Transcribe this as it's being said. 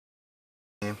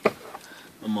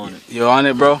I'm on it. You on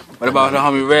it, bro? What about the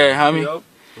homie Red, homie? Yep.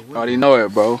 Already know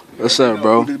it, bro. What's up,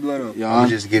 bro? You on? I'll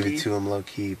just give it to him low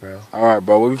key, bro. Alright,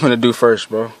 bro. What we finna do first,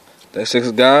 bro? That 6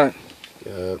 of God?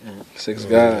 Yup. 6 of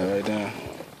God, right there.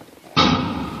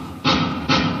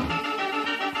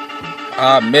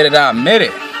 I admit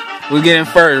it. We getting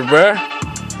first, bro.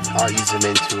 I'll ease him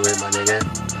into it, my nigga.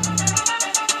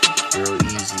 Real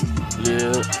easy.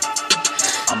 Yeah.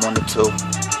 I'm on the 2.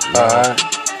 Alright.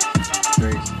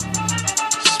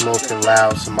 Smoking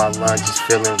loud, so my lungs is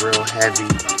feeling real heavy.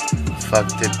 Fuck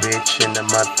the bitch in the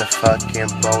motherfucking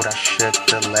boat, I shook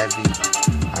the levee.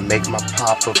 I make my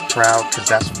papa proud, cause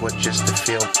that's what just the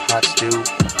field pots do.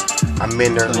 I'm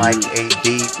in there like 8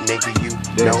 deep, nigga,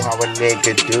 you know how a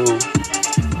nigga do.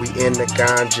 We in the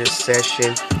ganja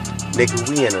session, nigga,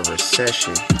 we in a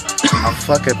recession. I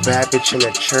fuck a bad bitch in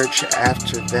the church,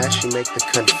 after that she make the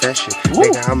confession. Woo.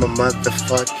 Nigga, I'm a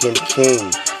motherfucking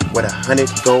king with 100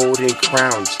 golden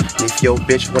crowns. And if your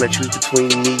bitch wanna choose between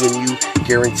me and you,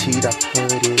 guaranteed I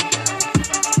put it down.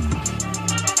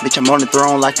 Bitch, I'm on the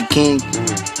throne like a king.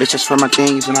 Bitch, I swear my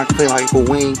things and I feel like a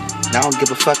wing. Now I don't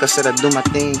give a fuck, I said I do my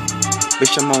thing.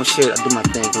 Bitch, I'm on shit, I do my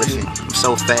thing. Listen, I'm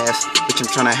so fast. Bitch, I'm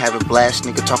tryna have a blast.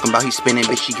 Nigga talking about he spinning.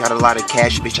 Bitch, he got a lot of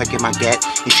cash. Bitch, I get my gat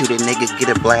and shoot a nigga, get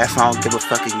a blast. I don't give a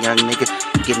fucking young nigga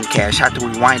getting cash. Have to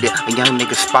rewind it. A young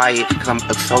nigga spy it. Cause I'm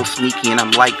so sneaky and I'm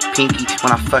like Pinky.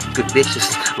 When I fuck good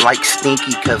bitches, like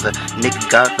Stinky. Cause a nigga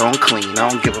got on clean. I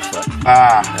don't give a fuck.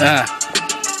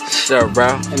 Sure,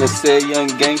 bro. And I said young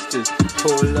gangsters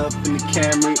pull up in the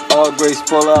Camry, all grace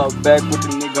pull out, back with the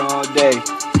nigga all day.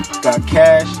 Got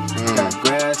cash, got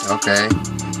grass. Okay.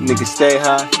 Nigga stay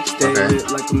high, stay lit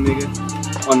like a nigga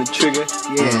on the trigger.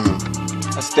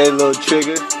 Yeah. I stay a little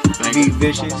trigger, be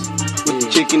vicious with the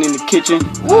chicken in the kitchen,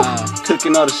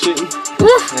 cooking all the shit.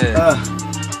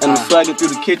 And I'm swagging through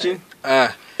the kitchen,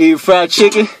 eating fried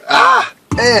chicken.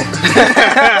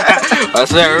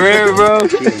 What's that real, bro?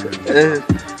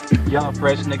 Young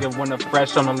fresh nigga when I'm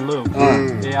fresh on the loop.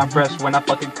 Yeah, I'm fresh when I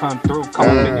fucking come through. Come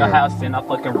up in your house and I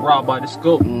fucking rob by the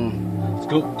scoop.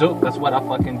 Scoop dope, that's what I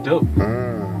fucking do.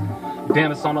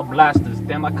 Damn, it's on the blasters.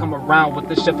 Damn, I come around with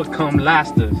the shit for come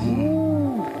lasters.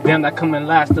 Damn, that come in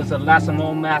lasters. A last and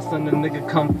no master and the nigga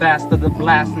come faster. The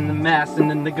blast and the mass and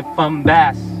the nigga fun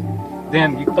bass.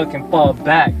 Damn, you fucking fall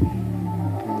back.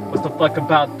 What's the fuck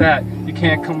about that? You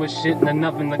can't come with shit and then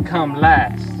nothing to come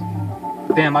last.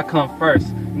 Damn, I come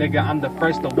first. Nigga, I'm the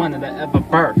first, the one that ever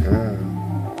birthed.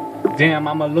 Damn,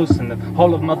 I'm a hallucinant.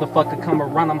 Whole of motherfucker come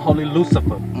around, I'm holy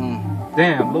Lucifer.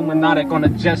 Damn, luminatic on the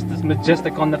jesters,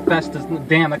 majestic on the festus.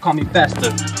 Damn, they call me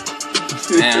Fester.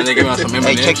 Damn, they give me some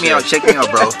Hey, check me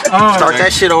out, bro. Start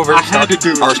that shit over. I had to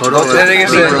do it.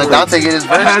 I'll take it as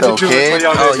verse though, kid.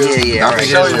 Oh, yeah. I'll take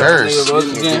it as verse.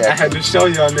 I had to show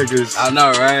y'all niggas. I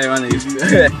know, right? My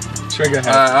niggas. Trigger hat.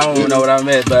 I don't know what I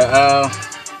meant, but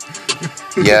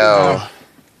Yo.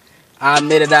 I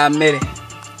admit it.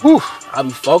 Whew. I be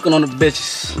fucking on the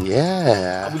bitches. I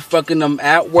Yeah. be fucking them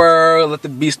at work. Let the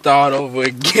beat start over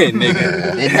again,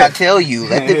 nigga. Didn't I tell you?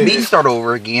 Let the beat start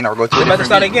over again or go to a I'm about to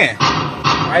start different again.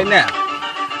 Right now.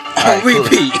 Alright, cool.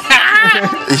 Repeat.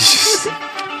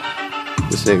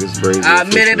 This nigga's crazy. I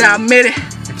admit it.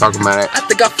 Talking about it. I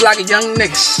think I feel like a young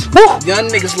niggas. Woo. Young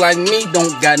niggas like me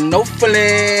don't got no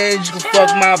feelings. You can fuck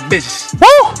my bitches. Woo!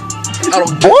 I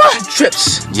don't do 2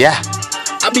 trips. Yeah,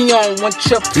 I be on 1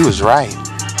 trip. he was right.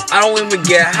 I don't even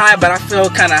get high, but I feel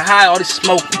kind of high. All this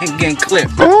smoke ain't getting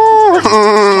clipped.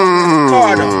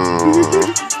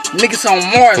 Niggas on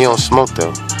Mars. He don't smoke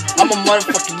though. I'm a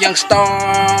motherfucking young star.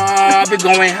 I be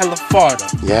going hella farther.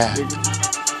 Yeah.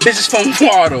 Bitches from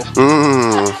Waddle.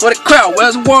 For the crowd,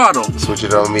 where's Waddle? Switch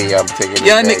it on me, I'm taking it.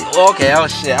 Young nigga. Okay, oh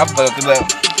shit. I fucked it up.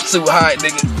 Super high,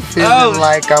 nigga. Feeling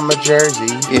like I'm a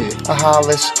jersey, a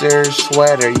Hollister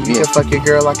sweater. You can fuck your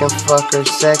girl, I can fuck her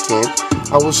second.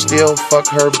 I will still fuck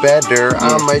her better.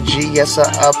 I'm a G, yes, a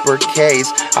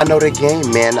uppercase. I know the game,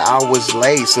 man. I was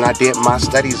laced and I did my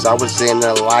studies. I was in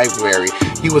the library.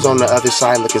 You was on the other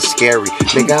side looking scary.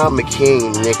 Nigga, I'm a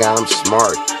king. Nigga, I'm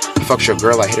smart. I fucked your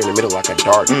girl, I hit her in the middle like a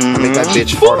dart. I make that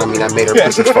bitch fart, I mean I made her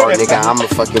pussy fart. Nigga, I'm a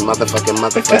fucking motherfucking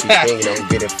king. Don't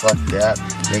get it fucked up.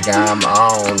 Nigga, I'm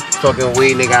on. Talking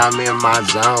weed, nigga, I'm in my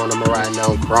zone. I'm riding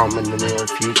on chrome in the near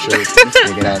future.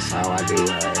 Nigga, that's how I do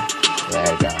her. There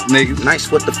you go. Niggas.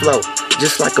 Nice with the flow.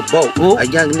 just like a boat. A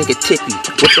young nigga tippy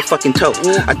with the fucking toe.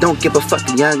 I don't give a fuck.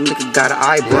 A young nigga got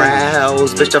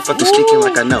eyebrows. Bitch, I fucking sneaking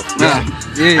like I know.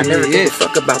 I never give a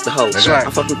fuck about the hoe.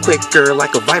 I'm fucking quicker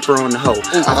like a viper on the hoe.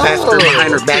 I passed her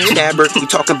behind her backstabber. You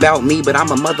talking about me, but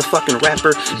I'm a motherfucking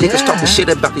rapper. Niggas talking shit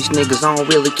about these niggas. I don't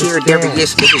really care. There he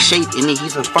is, nigga shape, and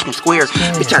he's a fucking square.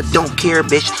 Bitch, I don't care,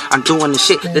 bitch. I'm doing the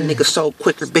shit. The nigga so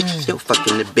quicker, bitch. Still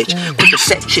fucking the bitch. Quicker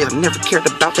set shit. I never cared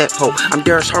about that hoe. I'm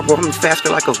Darius Harbour. I'm faster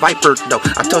like a viper, though.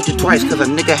 I told you twice, cause a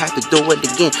nigga had to do it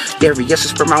again. There he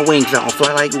is, for my wings. I don't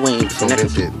fly like wings. So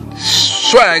that's it.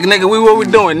 Swag, nigga. What we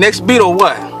doing? Next beat or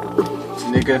what?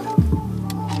 Nigga.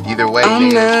 Either way, I'm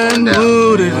nigga, it's going down.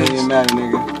 It ain't matter,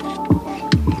 nigga.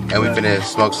 And we finna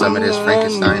smoke some of this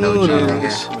Frankenstein OG,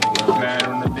 nigga.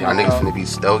 Y'all niggas finna be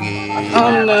stogie.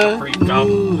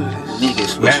 Niggas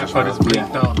switching.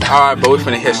 Alright, but we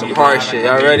finna hit some hard shit.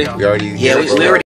 Y'all ready? We already. Yeah, we already.